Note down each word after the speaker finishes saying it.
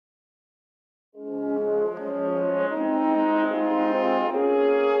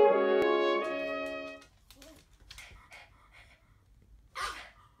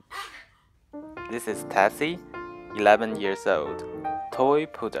This is Tessie, 11 years old, toy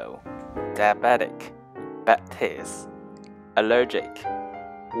poodle, diabetic, bad teeth, allergic,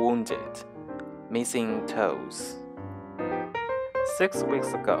 wounded, missing toes. 6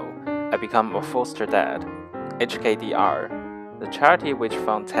 weeks ago, I became a foster dad. HKDR, the charity which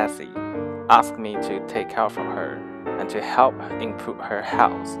found Tessie, asked me to take care of her and to help improve her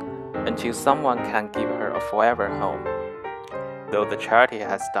health until someone can give her a forever home. Though the charity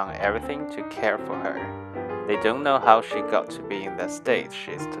has done everything to care for her, they don't know how she got to be in the state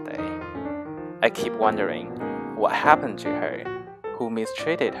she is today. I keep wondering what happened to her, who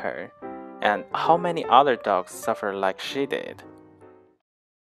mistreated her, and how many other dogs suffer like she did.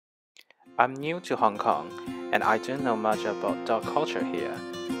 I'm new to Hong Kong, and I don't know much about dog culture here.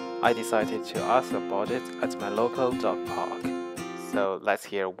 I decided to ask about it at my local dog park. So let's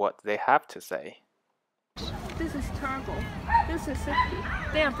hear what they have to say. This is terrible. This is Tessie.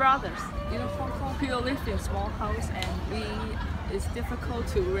 They are brothers. You know, Hong Kong people live in small house, and it's difficult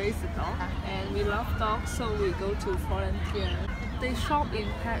to raise a dog. And we love dogs, so we go to volunteer. They shop in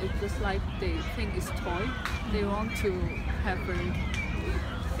pet. It's just like they think it's toy. They want to have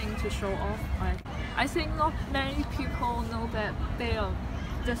a thing to show off. I think not many people know that they are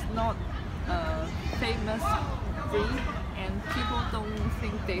just not a famous breed, and people don't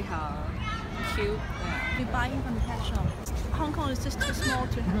think they are cute. We buy in from the pet shop. Hong Kong is just too small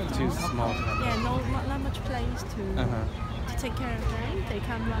to have dogs. Too small to have. Yeah, not much place to take care of them. They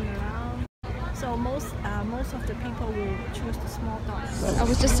can't run around. So most of the people will choose the small dogs. I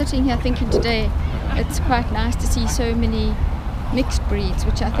was just sitting here thinking today, it's quite nice to see so many mixed breeds,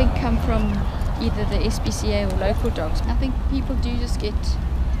 which I think come from either the SPCA or local dogs. I think people do just get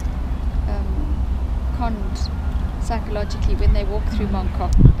conned psychologically when they walk through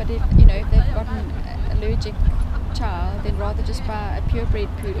Mongkok. But if they've got an allergic child, then rather just buy a purebred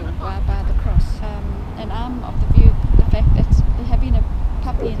poodle. Why buy the cross? And I'm of the view the fact that having a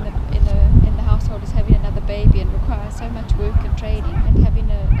puppy in the household is having another baby and requires so much work and training, and having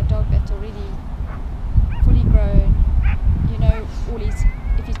a dog that's already fully grown,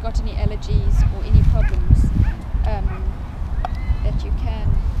 if he's got any allergies or any problems, that you can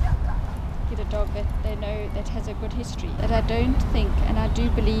get a dog that they know that has a good history. That I don't think, and I do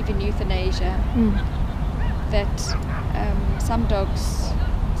believe in euthanasia, that some dogs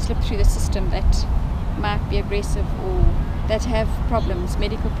slip through the system that might be aggressive or that have problems,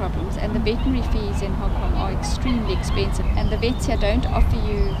 medical problems, and the veterinary fees in Hong Kong are extremely expensive, and the vets here don't offer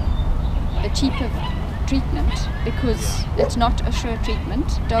you the cheaper treatment because it's not a sure treatment.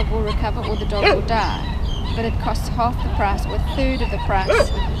 The dog will recover or the dog will die, but it costs half the price or a third of the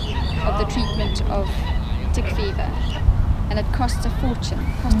price of the treatment of tick fever, and it costs a fortune,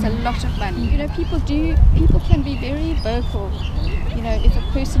 costs a lot of money. People can be very vocal. If a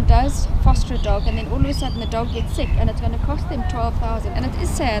person does foster a dog and then all of a sudden the dog gets sick and it's going to cost them 12,000, and it is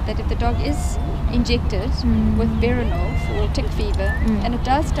sad that if the dog is injected with Veronal for tick fever and it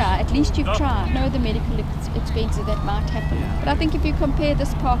does die, at least you've tried. The medical expenses that might happen. But I think if you compare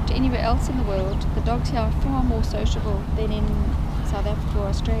this park to anywhere else in the world, the dogs here are far more sociable than in South Africa or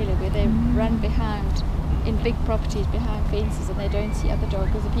Australia, where they run behind in big properties behind fences and they don't see other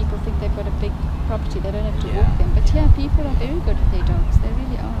dogs because the people think they've got a big property, they don't have to walk them. But here people are very good with their dogs, they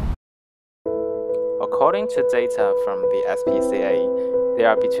really are. According to data from the SPCA, there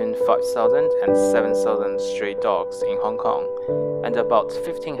are between 5,000 and 7,000 stray dogs in Hong Kong, and about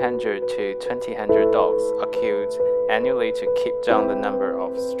 1,500 to 2,000 dogs are killed annually to keep down the number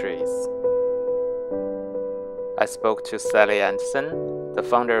of strays. I spoke to Sally Anderson, the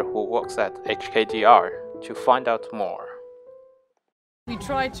founder who works at HKDR, to find out more. We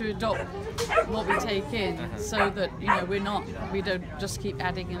try to adopt what we take in so that we don't just keep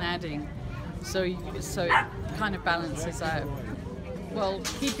adding and adding, so it kind of balances out. Well,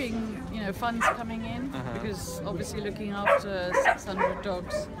 keeping funds coming in, because obviously looking after 600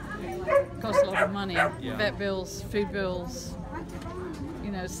 dogs costs a lot of money. Vet bills, food bills,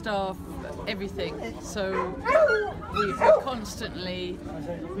 staff, everything. So we're constantly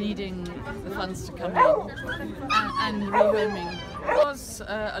needing the funds to come in, and rehoming. Because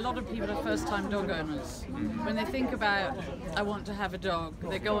a lot of people are first-time dog owners. When they think about, I want to have a dog,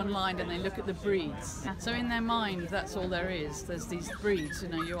 they go online and they look at the breeds. So in their mind, that's all there is. There's these breeds.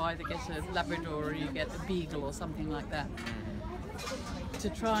 You either get a Labrador or you get a Beagle or something like that. To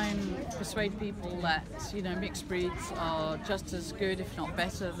try and persuade people that mixed breeds are just as good, if not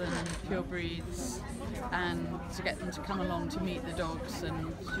better, than pure breeds, and to get them to come along to meet the dogs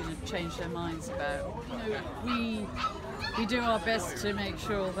and change their minds about. We do our best to make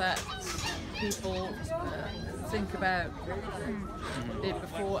sure that people think about it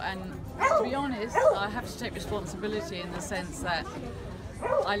before, and to be honest, I have to take responsibility in the sense that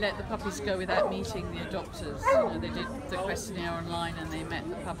I let the puppies go without meeting the adopters. You know, they did the questionnaire online and they met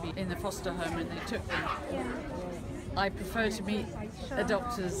the puppy in the foster home and they took them. I prefer to meet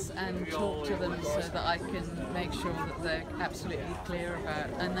adopters and talk to them so that I can make sure that they're absolutely clear about,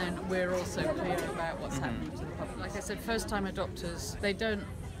 and then we're also clear about what's happening to the puppy. Like I said, first-time adopters,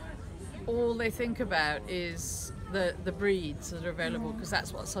 all they think about is the breeds that are available, because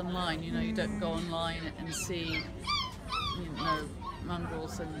that's what's online. You know, you don't go online and see, you know,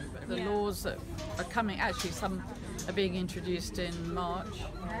 mongrels, and the laws that are coming, actually some are being introduced in March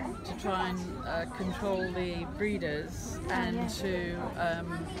to try and control the breeders and to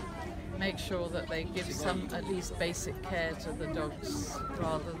make sure that they give some at least basic care to the dogs,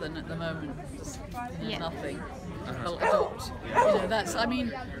 rather than at the moment just nothing. They'll adopt. You know, that's, I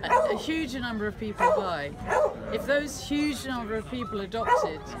mean, a huge number of people buy. If those huge number of people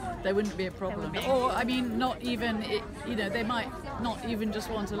adopted, there wouldn't be a problem. Or, I mean, not even, you know, they might not even just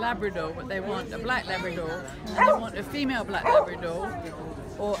want a Labrador, but they want a black Labrador, and they want a female black Labrador,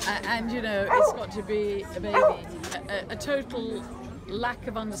 or, and you know, it's got to be a baby. A total lack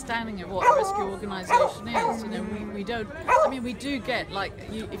of understanding of what a rescue organisation is. You know, we don't, I mean, we do get, like,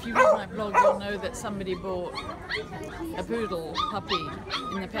 if you read my blog, you'll know that somebody bought a poodle puppy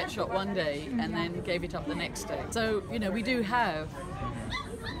in the pet shop one day and then gave it up the next day. So, you know, we do have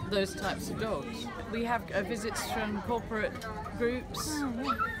those types of dogs. We have visits from corporate groups.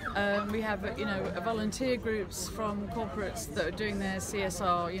 We have, you know, volunteer groups from corporates that are doing their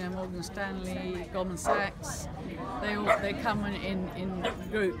CSR. You know, Morgan Stanley, Goldman Sachs. They come in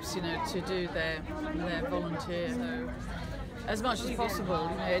groups, you know, to do their volunteer. So, as much as possible,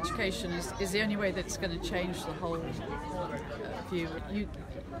 you know, education is the only way that's going to change the whole view.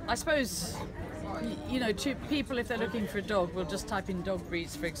 I suppose, you know, people, if they're looking for a dog, will just type in dog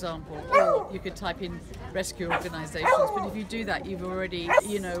breeds, for example, or you could type in rescue organisations. But if you do that, you've already,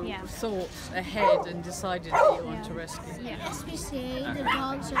 you know, thought ahead and decided that you want to rescue. SPCA, the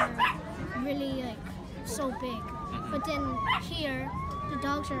dogs are really like so big, but then here the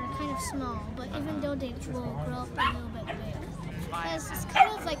dogs are kind of small. But even though they will grow up a little bit big. Because it's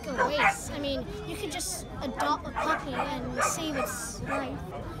kind of like a race. I mean, you could just adopt a puppy and see what's right.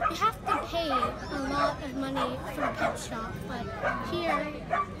 You have to pay a lot of money for a pet shop, but here,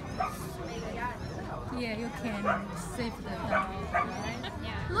 you can save the dog, right?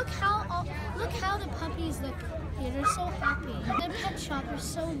 Yeah. Look how the puppies look here. They're so happy. The pet shop is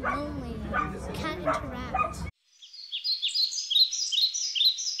so lonely. You can't interact.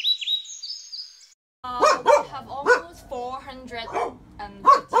 We have almost 450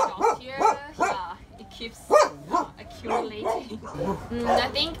 dogs here. Yeah, it keeps accumulating. I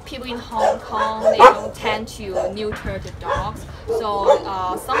think people in Hong Kong, they don't tend to neuter the dogs. So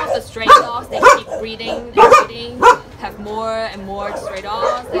some of the stray dogs, they keep breeding and breeding, have more and more stray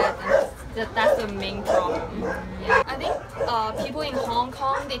dogs. That's the main problem. Yeah. I think people in Hong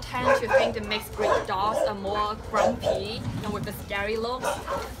Kong, they tend to think the mixed breed dogs are more grumpy, you know, with the scary looks.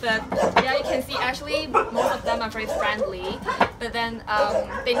 But yeah, you can see actually most of them are very friendly. But then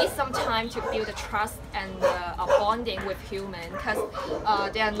they need some time to build the trust and bonding with humans,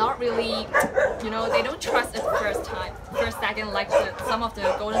 because they are not really, you know, they don't trust at the first second, like some of the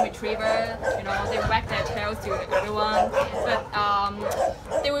golden retriever, you know, they wag their tails to everyone.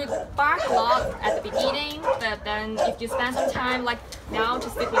 But they will bark a lot at the beginning, but then if you spend some time like now to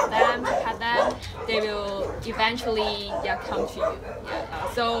sit with them, to pet them, they will eventually come to you.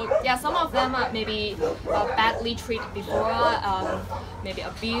 So yeah, some of them are maybe badly treated before, maybe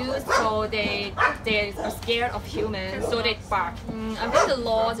abused, so they are scared of humans, so they bark. I think the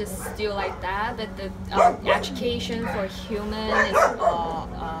laws is still like that, but the education for humans is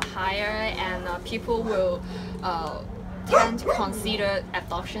higher, and people will tend to consider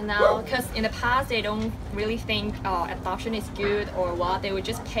adoption now, because in the past they don't really think adoption is good or what. They would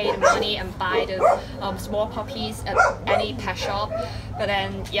just pay the money and buy the small puppies at any pet shop. But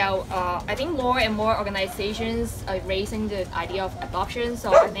then I think more and more organizations are raising the idea of adoption.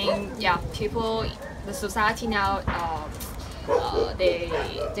 So I think people, the society now, they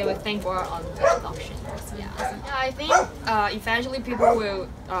will think more on adoption. I think eventually people will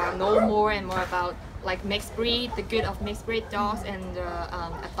know more and more about like mixed breed, the good of mixed breed dogs, and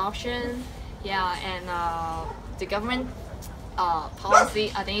adoption. And the government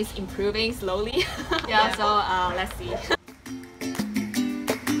policy, I think, is improving slowly. So let's see.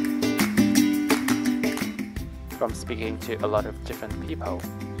 From speaking to a lot of different people,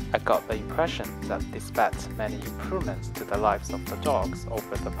 I got the impression that despite many improvements to the lives of the dogs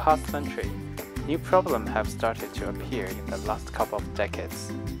over the past century, new problems have started to appear in the last couple of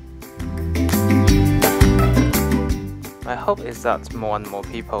decades. My hope is that more and more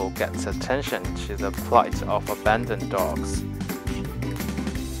people get attention to the plight of abandoned dogs.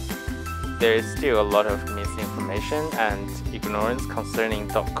 There is still a lot of misinformation and ignorance concerning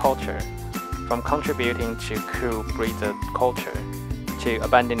dog culture, from contributing to cruel breeder culture, to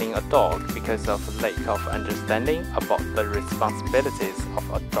abandoning a dog because of lack of understanding about the responsibilities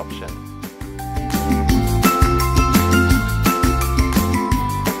of adoption.